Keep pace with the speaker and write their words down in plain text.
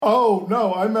Oh,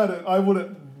 no, I meant it. I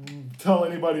wouldn't tell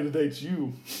anybody to date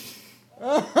you.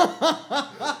 Yeah,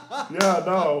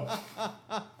 no.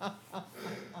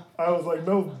 I was like,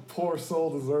 no poor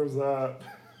soul deserves that.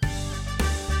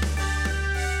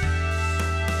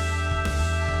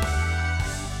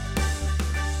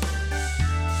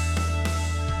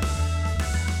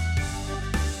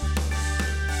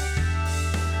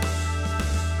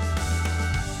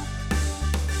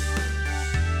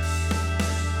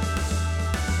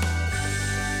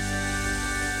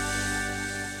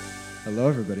 Hello,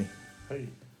 everybody. Hey.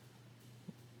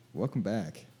 Welcome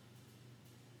back.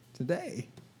 Today,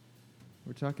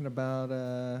 we're talking about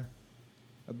a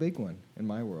big one in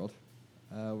my world.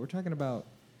 We're talking about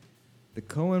the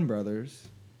Coen brothers'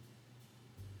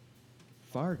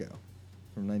 Fargo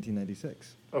from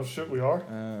 1996. Oh, shit, we are?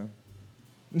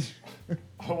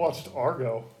 I watched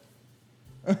Argo.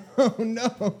 Oh,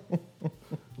 no.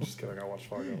 Just kidding, I watched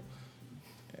Fargo.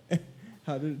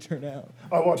 How did it turn out?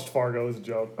 I watched Fargo as a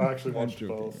joke. I actually I'm watched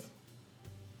joking. both.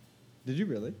 Did you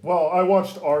really? Well, I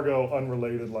watched Argo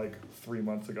unrelated like 3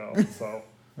 months ago, so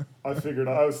I figured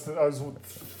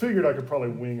figured I could probably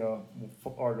wing a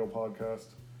Argo podcast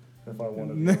if I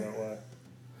wanted to go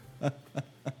that way.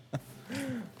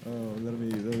 Oh,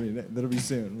 that'll be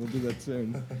soon. We'll do that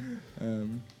soon.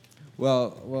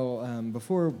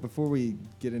 Before we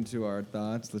get into our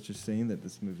thoughts, let's just say that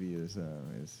this movie is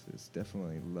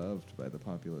definitely loved by the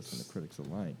populace and the critics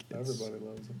alike. Everybody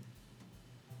loves him.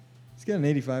 It's got an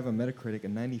 85 on Metacritic, a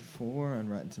 94 on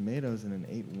Rotten Tomatoes, and an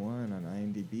 8.1 on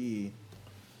IMDb.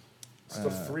 It's the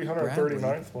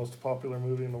 339th most popular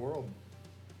movie in the world.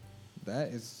 That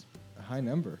is a high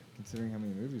number, considering how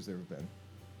many movies there have been.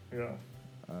 Yeah.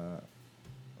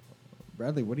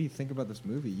 Bradley, what do you think about this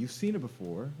movie? You've seen it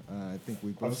before. I think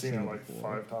we've both I've seen it like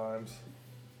before. 5 times.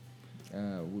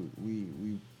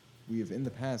 We have in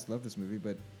the past loved this movie,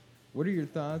 but what are your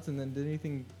thoughts? And then did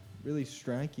anything really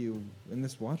strike you in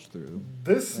this watch through?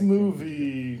 This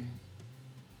movie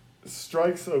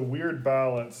strikes a weird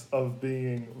balance of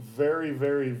being very,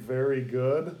 very, very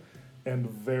good and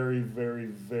very, very,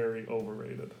 very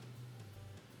overrated.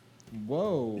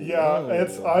 Whoa. Yeah,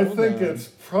 whoa, I hold think on.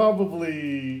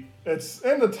 it's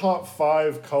in the top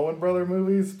 5 Coen brother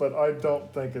movies, but I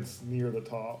don't think it's near the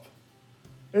top.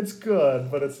 It's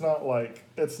good, but it's not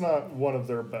one of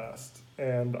their best.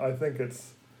 And I think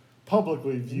it's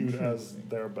publicly viewed as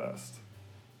their best.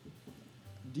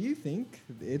 Do you think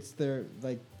it's the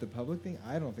public thing?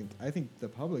 I think the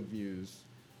public views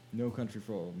No Country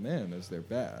for Old Men as their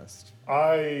best.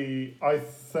 I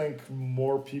think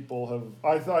more people have.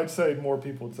 I'd say more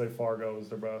people would say Fargo is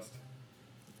their best.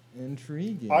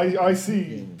 Intriguing. I see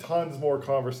Intriguing. tons more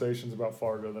conversations about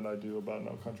Fargo than I do about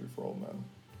No Country for Old Men.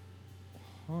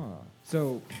 Huh.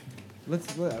 So,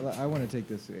 I want to take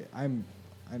this. I'm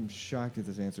shocked at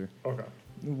this answer. Okay.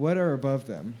 What are above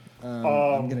them?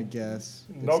 I'm gonna guess.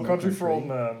 it's No Country for Old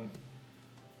Men.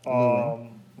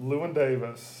 Llewyn. Llewyn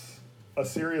Davis, A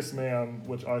Serious Man,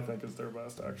 which I think is their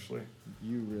best actually.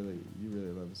 You really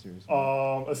love a serious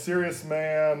man. A Serious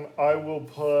Man, I will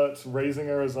put Raising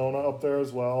Arizona up there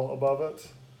as well above it.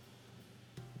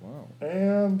 Wow.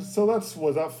 And so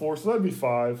was that 4? So that'd be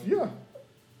 5. Yeah.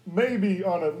 Maybe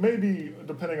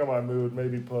depending on my mood,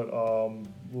 maybe put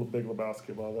Big Lebowski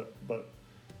above it. But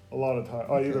a lot of time,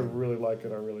 I either really like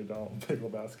it or I really don't. Big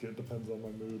Lebowski, it depends on my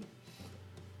mood.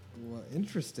 Well,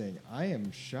 interesting. I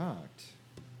am shocked.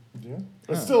 Yeah.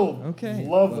 I still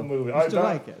love the movie. I still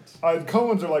like it.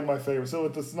 Coens are like my favorite, so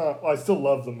it's not. I still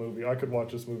love the movie. I could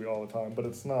watch this movie all the time, but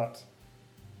it's not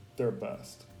their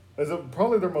best. Is it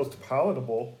probably their most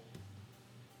palatable?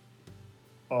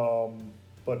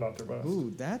 But not their best.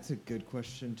 Ooh, that's a good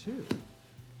question too.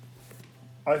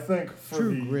 I think for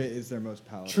True Grit is their most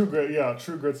palatable. True Grit, yeah,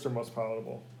 True Grit's their most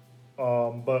palatable.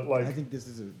 But like I think this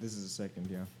is a second,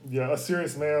 yeah. Yeah, A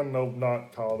Serious Man, no,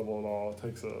 not palatable at all. It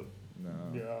takes a No.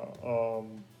 yeah.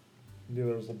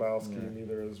 Neither is Lebowski, Yeah.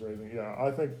 neither is Raising. Yeah, I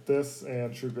think this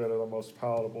and True Grit are the most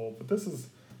palatable. But this is,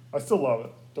 I still love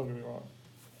it. Don't get me wrong.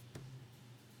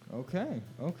 Okay.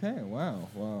 Wow.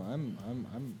 Well,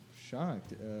 I'm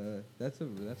shocked. That's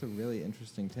a really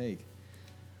interesting take.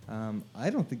 I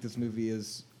don't think this movie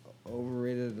is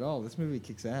overrated at all. This movie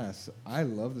kicks ass. I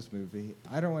love this movie.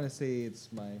 I don't want to say it's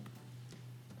my.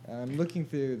 I'm looking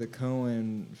through the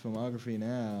Coen filmography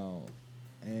now,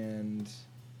 and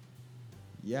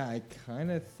yeah, I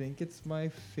kind of think it's my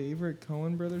favorite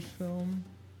Coen brothers film.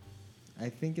 I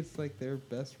think it's like their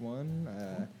best one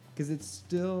because it's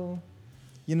still.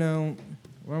 You know,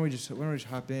 why don't we just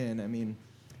hop in? I mean,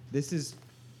 this is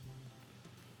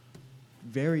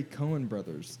very Coen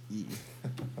Brothers-y.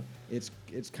 It's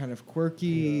kind of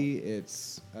quirky. Yeah.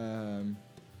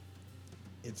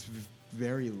 It's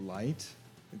very light.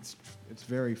 It's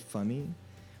very funny,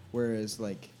 whereas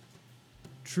like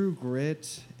True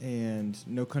Grit and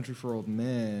No Country for Old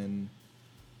Men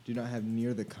do not have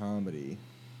near the comedy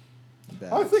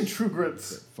that I think True Grit's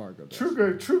that Fargo does.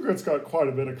 True Grit's got quite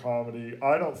a bit of comedy.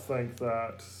 I don't think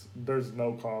that there's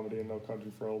no comedy in No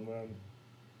Country for Old Men.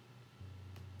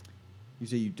 You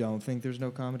say you don't think there's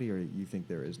no comedy, or you think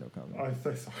there is no comedy? I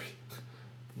think sorry.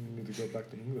 You need to go back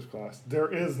to English class.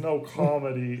 There is no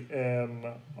comedy in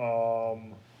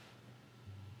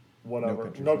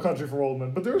whatever. No Country for Old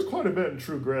Men. But there's quite a bit in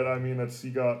True Grit. I mean, it's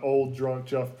you got old drunk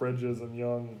Jeff Bridges and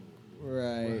young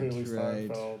Haley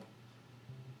Steinfeld.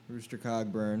 Rooster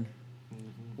Cogburn. Mm-hmm.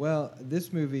 Well,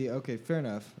 this movie, okay, fair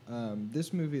enough.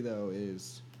 This movie, though,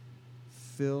 is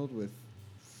filled with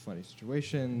funny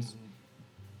situations,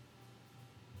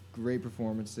 great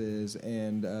performances,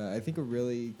 and I think a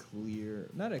really clear,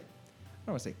 I don't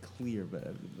want to say clear,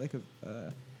 but like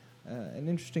an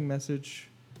interesting message,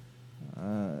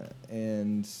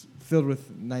 and filled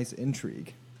with nice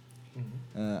intrigue.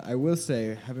 Mm-hmm. I will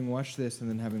say, having watched this and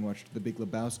then having watched The Big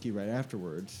Lebowski right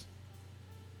afterwards,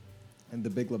 and The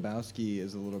Big Lebowski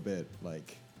is a little bit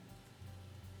like,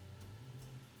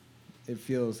 it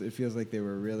feels like they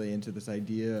were really into this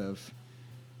idea of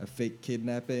a fake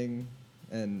kidnapping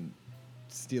and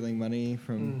stealing money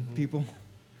from people,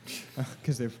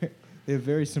 because they have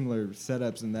very similar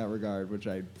setups in that regard, which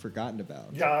I'd forgotten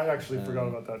about. Yeah, I actually forgot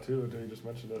about that too until you just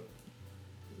mentioned it.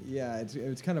 Yeah,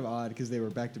 it's kind of odd because they were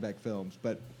back-to-back films,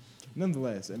 but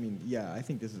nonetheless, I mean, yeah, I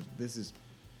think this is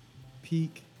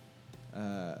peak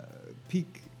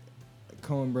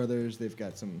Coen Brothers. They've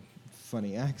got some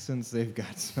funny accents. They've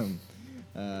got some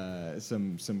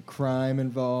crime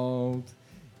involved.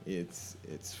 It's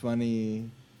funny.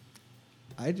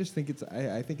 I just think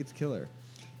I think it's killer,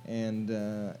 and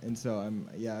so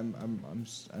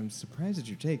I'm surprised at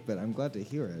your take, but I'm glad to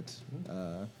hear it.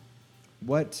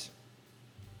 What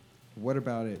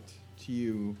about it to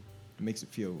you makes it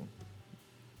feel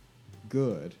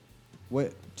good?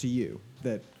 What to you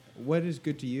what is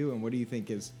good to you, and what do you think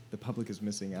is the public is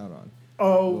missing out on?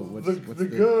 Oh, what's the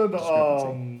good.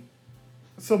 discrepancy?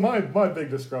 So my big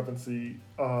discrepancy,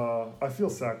 I feel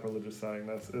sacrilegious saying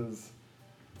this, is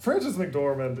Frances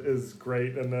McDormand is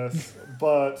great in this,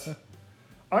 but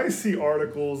I see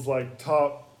articles like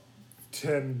top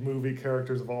 10 movie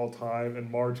characters of all time, and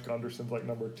Marge Gunderson's like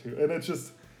number 2, and it's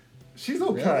just she's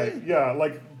okay. Really? Yeah,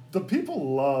 like the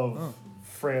people love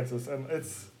Frances, and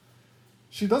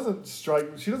she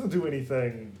doesn't do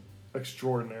anything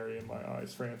extraordinary in my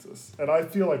eyes, Frances, and I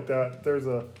feel like that there's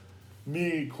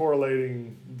me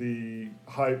correlating the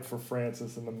hype for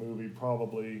Frances in the movie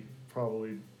probably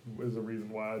is a reason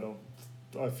why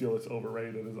I feel it's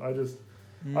overrated.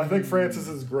 I think Frances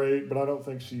is great, but I don't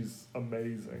think she's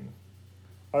amazing.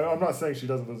 I'm not saying she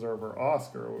doesn't deserve her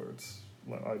Oscar, or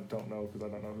I don't know because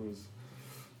I don't know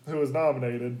who was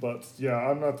nominated, but yeah,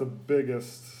 I'm not the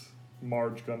biggest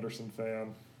Marge Gunderson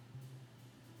fan.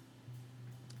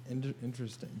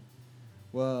 Interesting.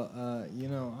 Well,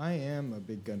 I am a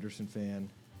big Gunderson fan.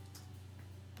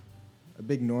 A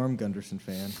big Norm Gunderson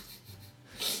fan.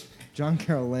 John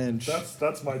Carroll Lynch.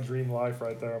 That's my dream life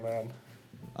right there, man.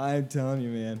 I'm telling you,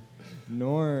 man.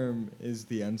 Norm is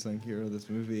the unsung hero of this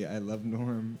movie. I love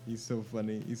Norm. He's so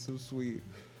funny. He's so sweet.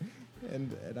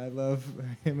 And I love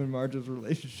him and Marge's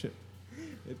relationship.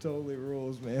 It totally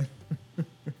rules, man.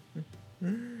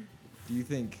 Do you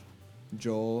think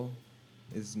Joel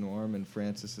is Norm and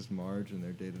Frances is Marge in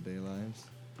their day-to-day lives?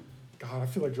 God, I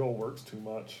feel like Joel works too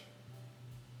much.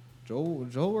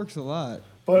 Joel works a lot.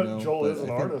 But Joel is an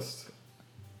artist.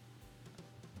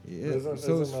 He is.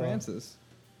 So is Frances.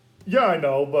 Yeah, I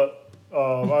know, but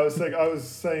I was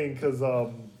saying because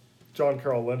John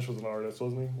Carroll Lynch was an artist,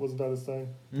 wasn't he? Wasn't that his thing?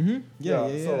 Mm-hmm. Yeah.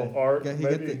 So art, He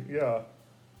maybe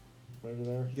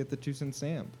there. You get the 2-cent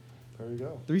stamp. There you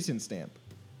go. 3-cent stamp.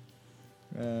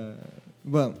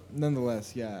 Well,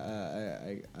 nonetheless,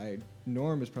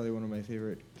 Norm is probably one of my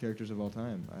favorite characters of all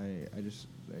time. I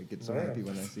get so happy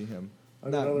when I see him.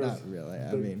 Not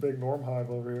really. Big Norm hive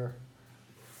over here.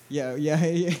 Yeah.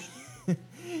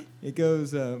 It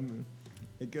goes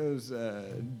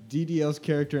DDL's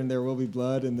character in There Will Be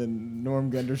Blood, and then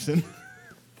Norm Gunderson.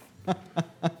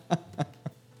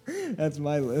 That's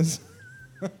my list.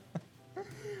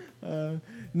 No.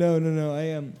 I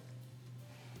am.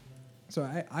 So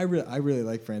I really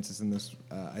like Frances in this.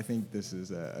 I think this is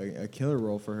a killer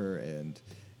role for her,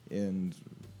 and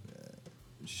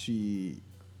she,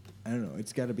 I don't know.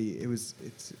 It's got to be. It's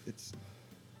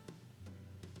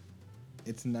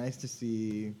it's nice to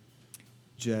see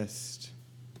just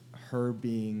her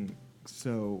being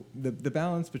so the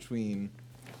balance between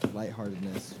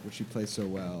lightheartedness, which she plays so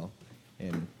well,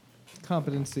 and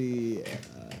competency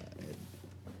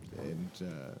and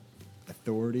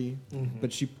authority. Mm-hmm.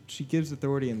 But she gives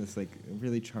authority in this like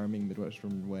really charming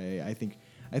Midwestern way. I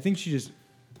think she just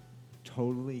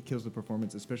totally kills the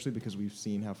performance, especially because we've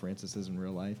seen how Frances is in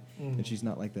real life, and she's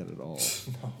not like that at all.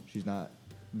 No. She's not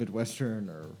Midwestern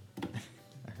or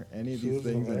any of She these lives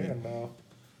in things. a I mean, van now.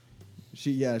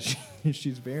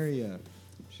 she's very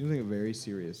she's like a very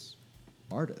serious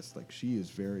artist. Like she is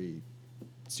very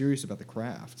serious about the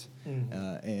craft,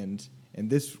 and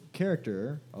this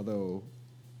character, although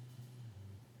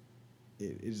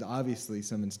it is obviously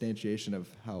some instantiation of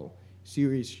how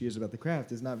serious she is about the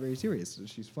craft, is not very serious.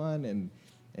 She's fun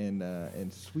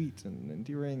and sweet and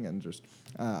endearing, and just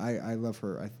I love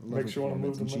her. I love Makes her you want to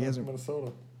move performance, to and she hasn't.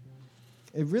 Minnesota.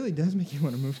 It really does make you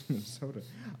want to move to Minnesota.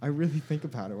 I really think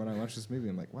about it when I watch this movie.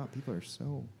 I'm like, wow, people are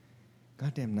so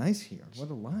goddamn nice here. What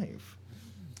a life.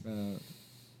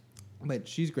 But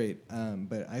she's great.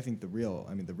 But I think the real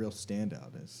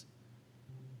standout is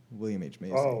William H.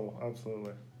 Macy. Oh,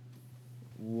 absolutely.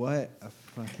 What a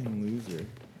fucking loser.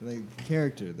 Like,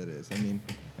 character that is.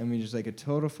 I mean, just like a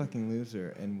total fucking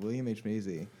loser. And William H.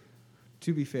 Macy,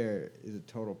 to be fair, is a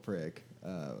total prick.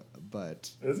 But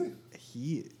Is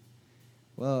he?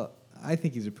 Well, I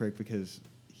think he's a prick because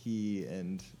he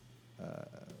and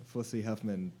Felicity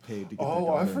Huffman paid to get their Oh,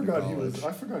 daughter I into forgot college.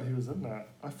 I forgot he was in that.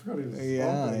 I forgot he was.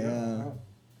 Yeah, okay, yeah.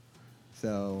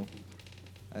 So,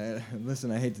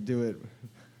 listen, I hate to do it,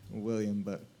 William,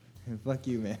 but fuck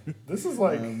you, man. This is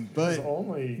like but his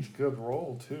only good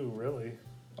role too. Really,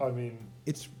 I mean,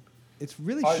 it's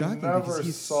really I shocking never because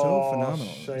he's so saw phenomenal.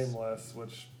 in this. Shameless,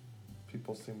 which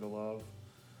people seem to love.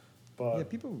 But Yeah,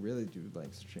 people really do like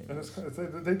and Shameless.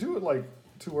 they do it like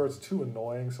to where it's too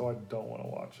annoying, so I don't want to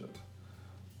watch it.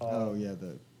 Oh yeah,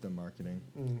 the marketing.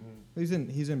 Mm-hmm. He's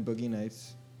in Boogie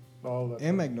Nights Oh, that's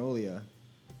and right. Magnolia.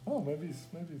 Oh,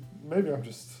 maybe I'm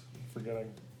just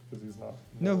forgetting because he's not.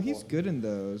 No, he's notable. good in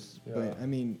those, Yeah. but I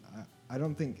mean, I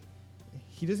don't think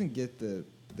he doesn't get the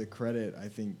credit. I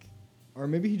think, or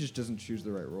maybe he just doesn't choose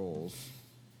the right roles,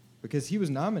 because he was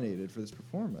nominated for this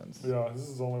performance. Yeah, this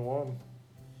is only one.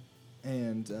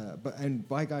 And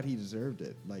by God, he deserved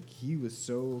it. Like, he was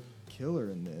so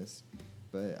killer in this,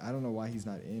 but I don't know why he's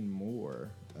not in more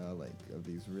like of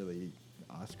these really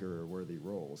Oscar-worthy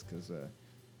roles, because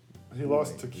He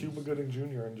lost to Cuba Gooding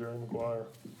Jr. and Jerry Maguire.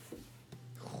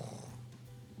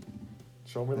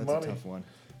 Show me the that's money. a tough one.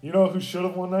 You know who should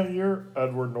have won that year?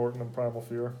 Edward Norton in Primal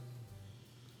Fear.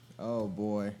 Oh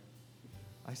boy,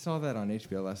 I saw that on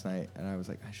HBO last night, and I was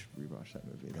like, I should rewatch that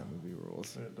movie. That movie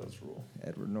rules. It does rule.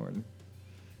 Edward Norton.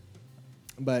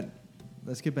 But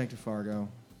let's get back to Fargo.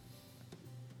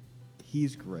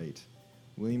 He's great.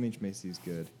 William H. Macy's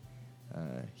good.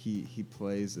 He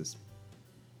plays this.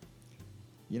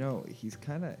 You know, he's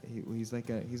kind of he's like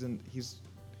a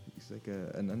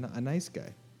nice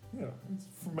guy, Yeah, it's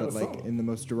from but Minnesota. like in the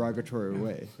most derogatory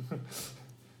way.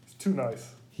 It's too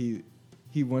nice.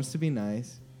 He wants to be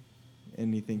nice,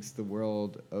 and he thinks the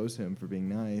world owes him for being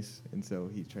nice, and so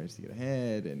he tries to get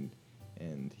ahead,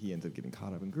 and he ends up getting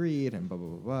caught up in greed and blah blah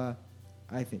blah blah.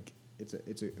 I think it's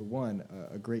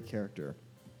a great character,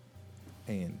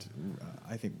 and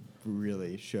I think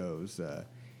really shows a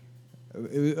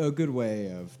good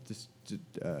way of just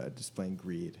displaying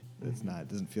greed. It's not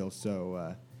doesn't feel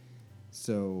so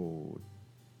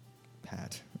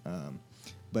pat,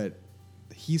 but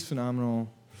he's phenomenal.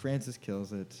 Frances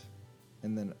kills it,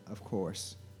 and then of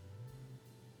course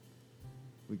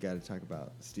we got to talk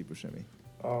about Steve Buscemi,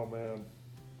 Oh man,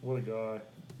 what a guy.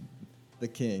 the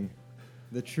king,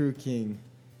 the true king.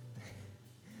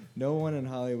 No one in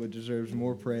Hollywood deserves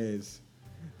more praise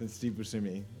than Steve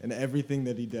Buscemi and everything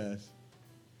that he does.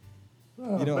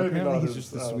 Oh, You know, maybe apparently not he's his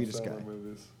just the Adam sweetest Sandler guy.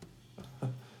 Movies.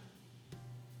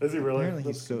 Is he really? Apparently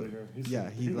That's he's good so- to hear. yeah,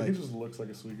 he he like- just looks like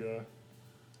a sweet guy.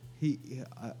 He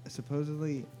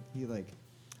supposedly he like,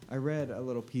 I read a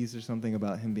little piece or something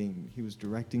about him he was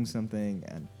directing something,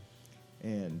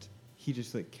 and he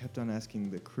just like kept on asking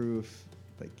the crew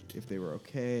if they were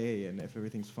okay and if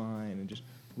everything's fine, and just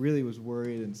really was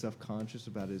worried and self-conscious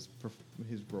about his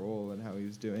role and how he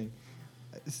was doing.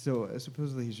 So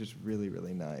supposedly he's just really,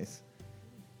 really nice,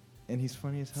 and he's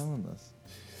funny as hell in this.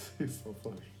 He's so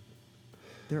funny.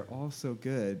 They're all so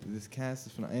good. This cast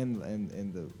is phenomenal,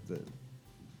 and the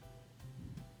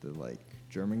like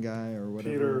German guy or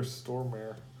whatever. Peter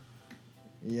Stormare.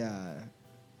 Yeah,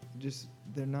 just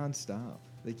they're nonstop.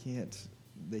 They can't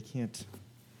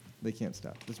They can't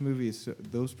stop. This movie is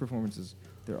those performances.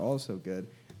 They're all so good.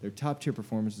 They're top tier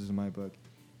performances in my book,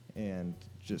 and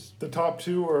just The top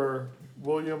two are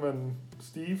William and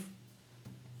Steve.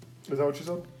 Is that what you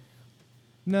said?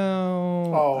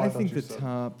 no. Oh, I I thought think you the said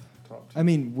top. Top two. I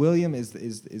mean, William is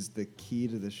the key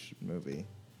to this movie.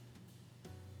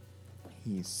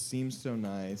 He seems so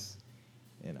nice,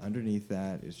 and underneath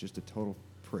that is just a total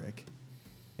prick.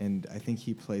 And I think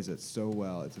he plays it so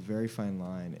well. It's a very fine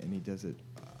line, and he does it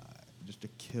just a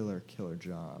killer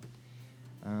job.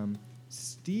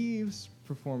 Steve's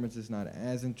performance is not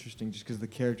as interesting just because the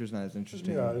character's not as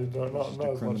interesting. Yeah, He's not just as a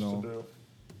much criminal. to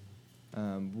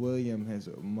do. William has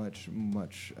a much more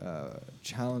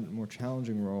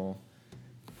challenging role,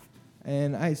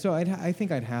 and I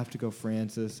think I'd have to go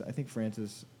Frances. I think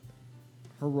Frances,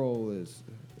 her role is,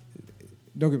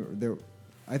 don't get me wrong,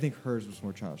 I think hers was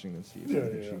more challenging than Steve's. Yeah, I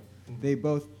think yeah.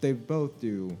 They both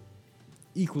do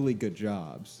equally good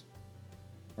jobs,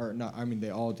 or not. I mean,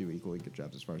 they all do equally good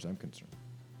jobs as far as I'm concerned.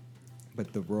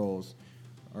 But the roles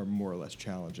are more or less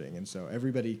challenging, and so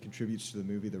everybody contributes to the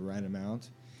movie the right amount.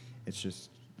 It's just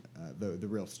the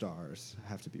real stars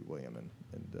have to be William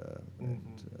and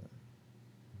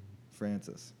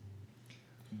Frances.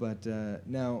 But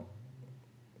now,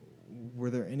 were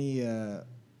there any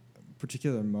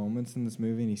particular moments in this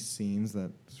movie, any scenes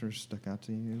that sort of stuck out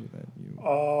to you that you?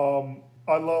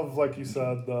 I love, like you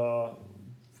said, the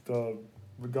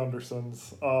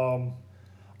Gundersons.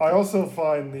 I also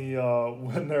find the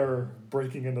when they're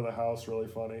breaking into the house really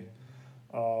funny.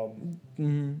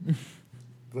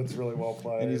 That's really well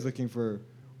played. And he's looking for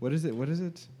what is it?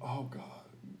 Oh God,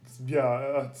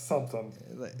 yeah, something.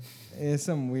 Like, it's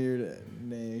some weird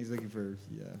name. He's looking for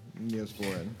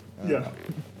Neosporin. Yeah,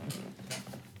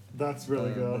 that's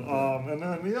really good. And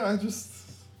then I just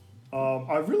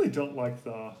I really don't like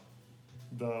the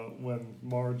when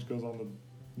Marge goes on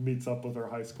meets up with her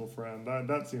high school friend.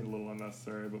 That seemed a little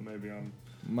unnecessary, but maybe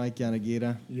Mike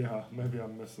Yanagita. Yeah, maybe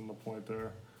I'm missing the point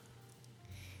there.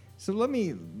 So let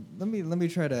me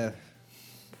try to.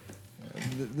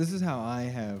 This is how I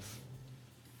have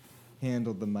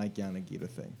handled the Mike Yanagita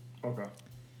thing. Okay.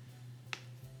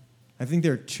 I think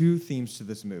there are two themes to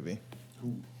this movie,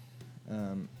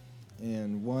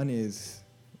 and one is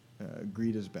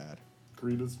greed is bad.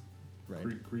 Greed is right.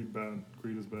 Greed bad.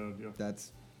 Greed is bad. Yeah.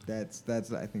 That's I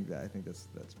think that's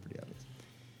pretty obvious.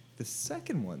 The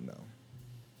second one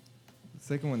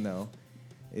though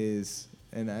is,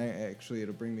 and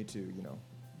it'll bring me to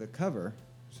the cover.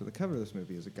 So the cover of this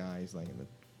movie is a guy. He's laying in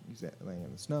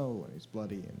the snow and he's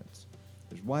bloody and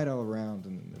there's white all around,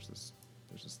 and then there's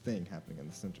this thing happening in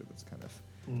the center that's kind of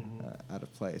out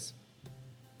of place.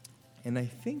 And I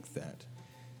think that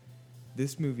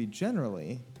this movie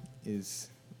generally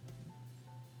is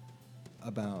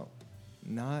about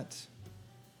not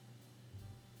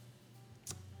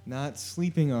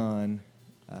sleeping on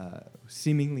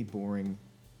seemingly boring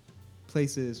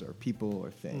places or people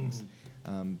or things.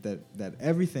 That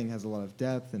everything has a lot of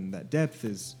depth, and that depth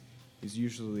is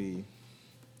usually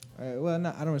I don't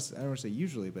want to say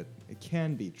usually, but it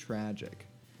can be tragic.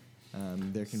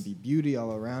 There can be beauty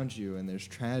all around you, and there's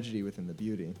tragedy within the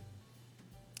beauty.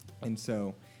 And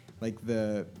so, like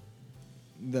the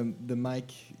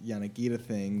Mike Yanagita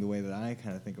thing, the way that I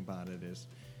kind of think about it is,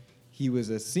 he was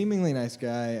a seemingly nice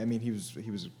guy. I mean, he was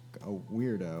a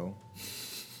weirdo.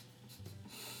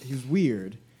 He was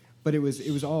weird, but it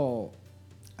was all.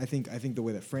 I think the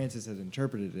way that Frances had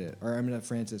interpreted it, or I mean not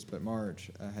Frances, but Marge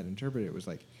had interpreted it was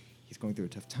like he's going through a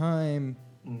tough time.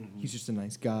 He's just a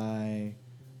nice guy,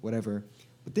 whatever.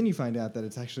 But then you find out that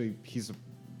it's actually he's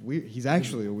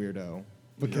actually a weirdo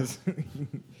because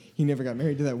he never got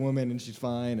married to that woman and she's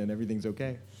fine and everything's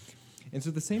okay. And so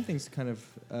the same thing's kind of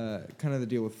the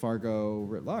deal with Fargo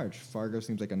writ large. Fargo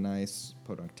seems like a nice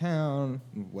podunk town,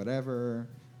 whatever,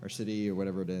 or city or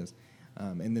whatever it is,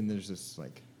 and then there's this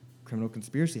like criminal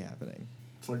conspiracy happening.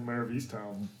 It's like Mayor of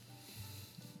Easttown.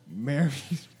 Mayor of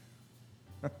Easttown.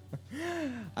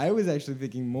 I was actually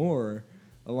thinking more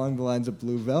along the lines of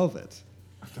Blue Velvet,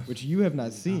 which you have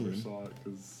not seen. Never saw it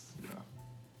because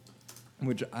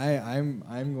Which I'm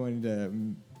going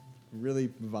to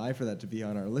really vie for that to be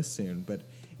on our list soon. But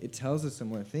it tells a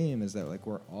similar theme: is that like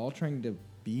we're all trying to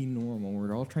be normal,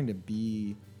 we're all trying to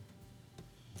be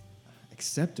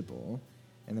acceptable,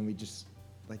 and then we just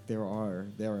like there are.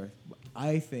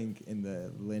 I think in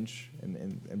the Lynch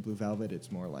and Blue Velvet,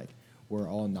 it's more like we're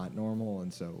all not normal,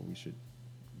 and so we should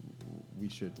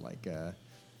like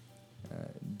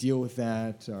deal with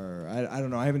that. Or I don't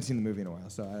know. I haven't seen the movie in a while,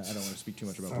 so I don't want to speak too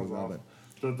much about Blue Velvet.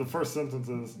 The first sentence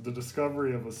is the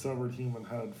discovery of a severed human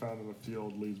head found in a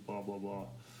field leads blah blah blah.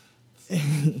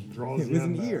 Draws it you was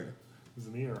in an there. ear. It was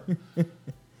an ear.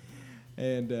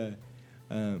 And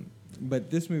but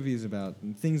this movie is about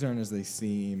things aren't as they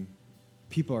seem.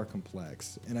 People are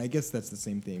complex, and I guess that's the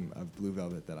same theme of Blue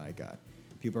Velvet that I got.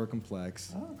 People are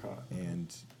complex, Okay.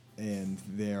 and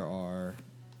there are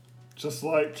Just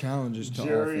like challenges to all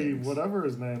Jerry, things. whatever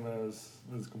his name is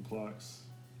complex.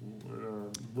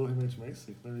 William H.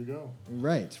 Macy. There you go.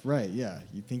 Right, yeah.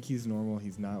 You think he's normal,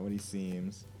 he's not what he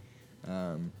seems.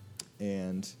 And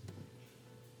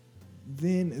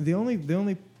then the only,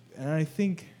 and I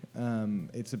think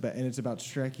it's about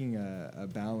striking a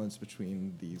balance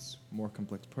between these more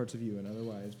complex parts of you and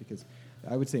otherwise, because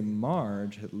I would say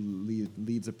Marge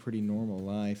leads a pretty normal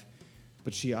life,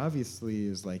 but she obviously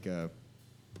is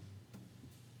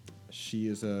she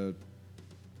is a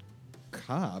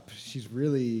cop. She's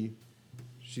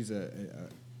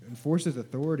enforces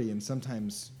authority in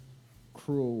sometimes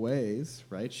cruel ways,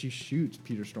 right? She shoots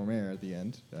Peter Stormare at the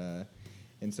end,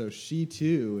 and so she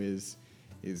too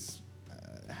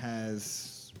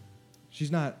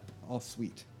she's not all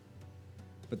sweet,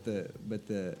 but the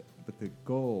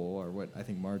goal, or what I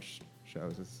think Marge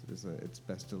shows, is it's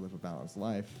best to live a balanced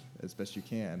life as best you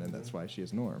can, and that's why she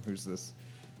has Norm, who's this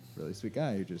really sweet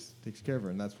guy who just takes care of her,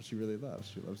 and that's what she really loves.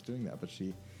 She loves doing that, but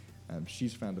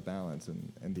she's found a balance,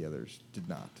 and the others did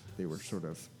not. They were sort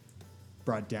of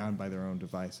brought down by their own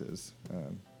devices,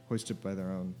 hoisted by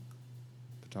their own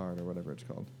petard, or whatever it's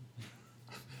called.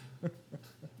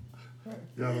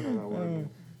 Yeah, I don't know that word.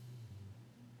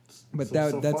 But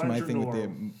So that's find my your thing with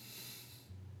norm.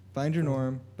 find your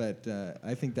norm. But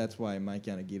I think that's why Mike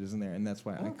Yanagita's in there, and that's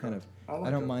why Okay. I I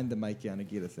like don't it. mind the Mike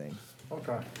Yanagita thing.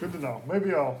 Okay, good to know.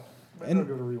 Maybe I'll give it a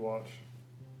rewatch.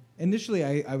 Initially,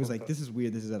 I was like, Okay. this is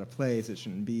weird. This is out of place. It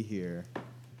shouldn't be here.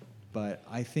 But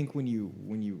I think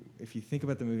if you think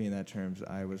about the movie in that terms,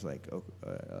 I was like,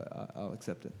 I'll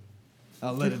accept it.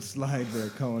 I'll let it slide, the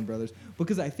Coen brothers,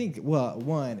 because I think, well,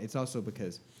 one, it's also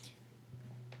because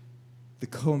the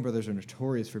Coen brothers are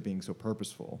notorious for being so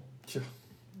purposeful. Yeah,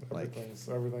 Like-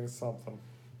 everything's something.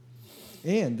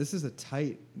 And this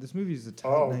movie is a tight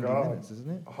Oh, 90 God. minutes, isn't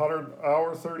it?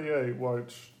 100 38,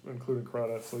 which including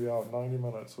credits. So yeah, 90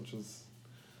 minutes, which is,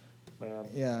 man.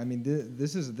 Yeah, I mean,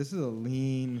 this is a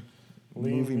lean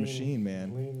movie mean, machine,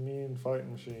 man. Lean, mean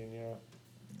fighting machine.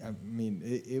 Yeah. I mean,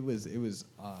 it was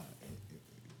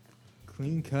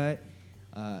clean cut.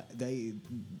 They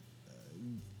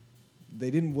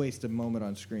didn't waste a moment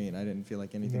on screen. I didn't feel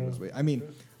like anything No. was wasted. I mean,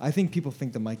 I think people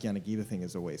think the Mike Yanagita thing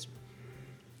is a waste,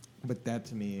 but that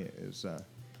to me is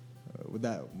with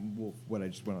that. What I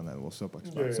just went on that little soapbox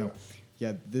about. Yeah, So,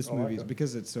 yeah, this I like movie is it.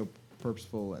 because it's so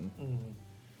purposeful and Mhm.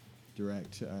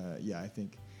 direct. Yeah, I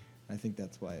think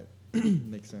that's why it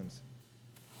makes sense.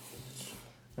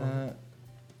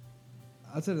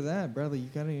 Outside of that, Bradley, you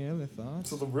got any other thoughts?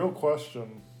 So the real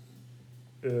question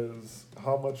is,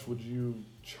 how much would you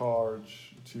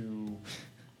charge to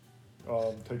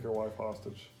take your wife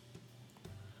hostage?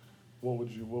 What would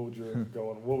you go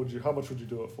on? How much would you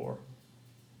do it for?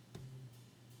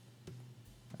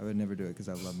 I would never do it because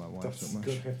I love my wife That's so a much.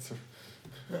 good answer.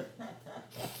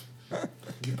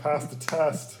 You passed the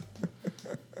test.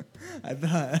 I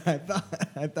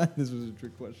thought this was a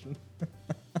trick question.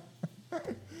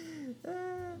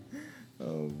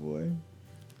 Oh boy.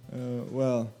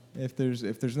 Well, if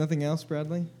there's nothing else,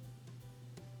 Bradley,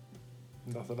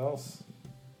 Nothing else.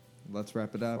 let's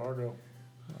wrap it up. Fargo.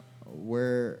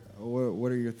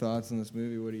 What are your thoughts on this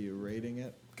movie? What are you rating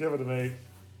it? Give it an 8.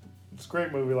 It's a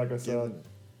great movie, like I said.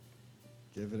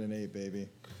 Give it an 8, baby.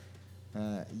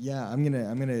 Yeah, I'm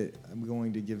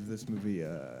going to give this movie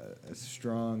a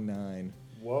strong 9.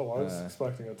 Whoa, I was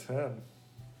expecting a 10.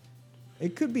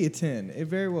 It could be a 10. It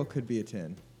very well could be a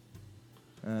 10.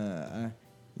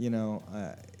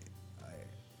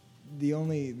 The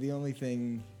only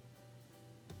thing.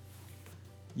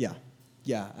 Yeah.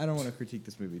 I don't want to critique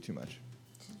this movie too much.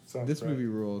 Sounds This great. movie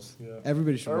rules. Yeah.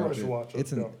 Everybody should Everybody watch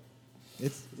should it.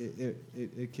 watch it.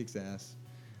 It kicks ass.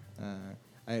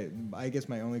 I guess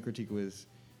my only critique was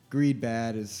Greed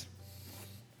bad is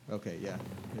okay. Yeah,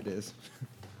 it is.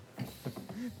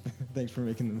 Thanks for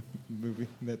making the movie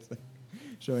that's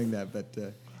showing that, but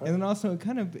and then also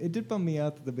it did bum me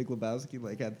out that The Big Lebowski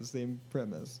had the same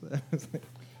premise.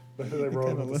 They it wrote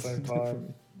kinda them at the same lessened it for time.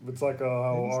 me. It's like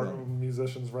how It's art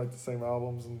musicians write the same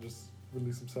albums and just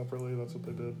release them separately. That's what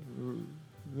they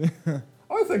did.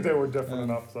 I think they were different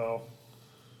enough, though.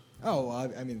 Oh,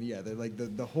 I mean, yeah, they're like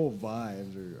the whole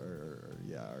vibes are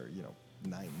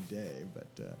night and day, but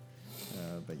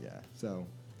yeah. So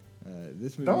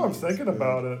this movie. Now I'm is thinking good.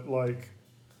 about it, like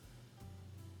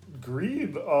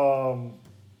Greed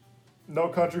No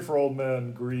Country for Old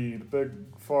Men, Greed, Big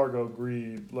Fargo,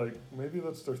 Greed. Like maybe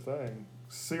that's their thing.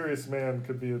 Serious Man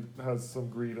has some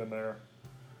greed in there.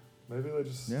 Maybe they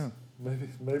just maybe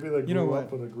they grew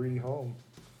up in a greedy home.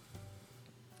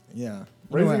 Yeah.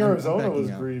 Raising Arizona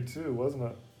was greed too, wasn't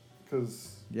it?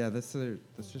 Because that's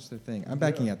just their thing. I'm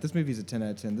backing out. This movie's a 10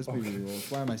 out of 10. This movie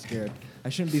rules. Why am I scared? I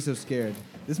shouldn't be so scared.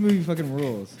 This movie fucking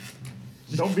rules.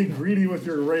 Don't be greedy with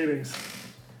your ratings.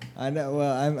 I know.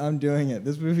 Well, I'm doing it.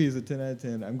 This movie is a 10 out of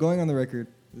 10. I'm going on the record.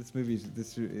 This movie's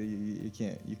you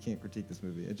can't critique this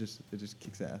movie. It just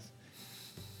kicks ass.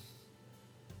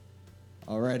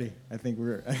 Alrighty, I think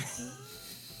we're.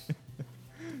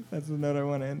 That's the note I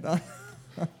want to end on.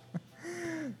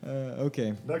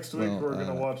 Okay. Next week we're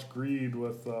gonna watch Greed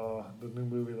with the new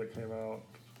movie that came out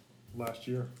last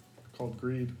year called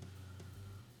Greed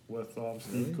with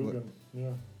Steve Coogan.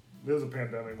 Yeah, it was a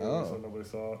pandemic movie, so nobody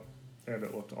saw it, and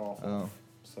it looked awful. Oh.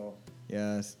 So.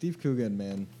 Yeah, Steve Coogan,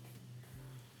 man.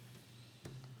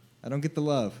 I don't get the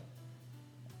love.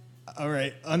 All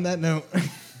right. On that note.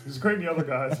 He's great in The Other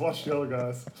Guys. Watch The Other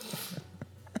Guys.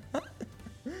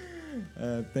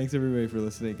 Thanks everybody for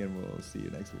listening, and we'll see you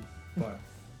next week. Bye.